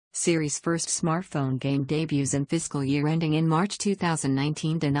Series' first smartphone game debuts in fiscal year ending in March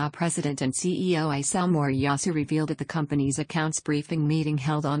 2019. DeNA President and CEO Isao revealed at the company's accounts briefing meeting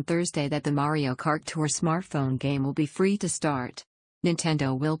held on Thursday that the Mario Kart Tour smartphone game will be free to start.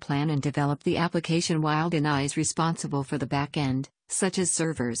 Nintendo will plan and develop the application while DeNA is responsible for the back-end, such as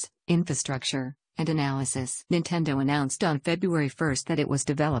servers, infrastructure, and analysis. Nintendo announced on February 1 that it was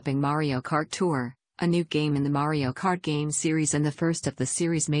developing Mario Kart Tour, a new game in the Mario Kart game series and the first of the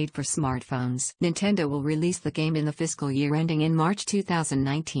series made for smartphones. Nintendo will release the game in the fiscal year ending in March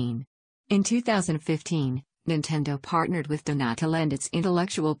 2019. In 2015, Nintendo partnered with DeNA to lend its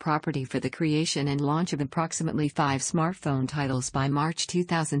intellectual property for the creation and launch of approximately 5 smartphone titles by March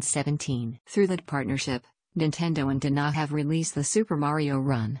 2017. Through that partnership, Nintendo and DeNA have released the Super Mario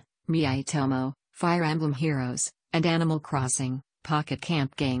Run, Miitomo, Fire Emblem Heroes, and Animal Crossing, Pocket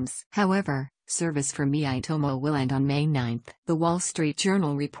Camp games. However, service for Miitomo will end on May 9. The Wall Street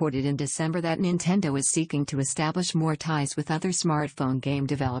Journal reported in December that Nintendo is seeking to establish more ties with other smartphone game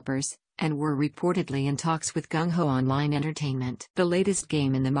developers, and were reportedly in talks with Gung Ho Online Entertainment. The latest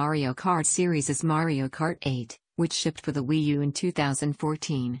game in the Mario Kart series is Mario Kart 8, which shipped for the Wii U in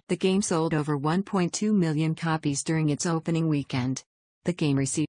 2014. The game sold over 1.2 million copies during its opening weekend. The game received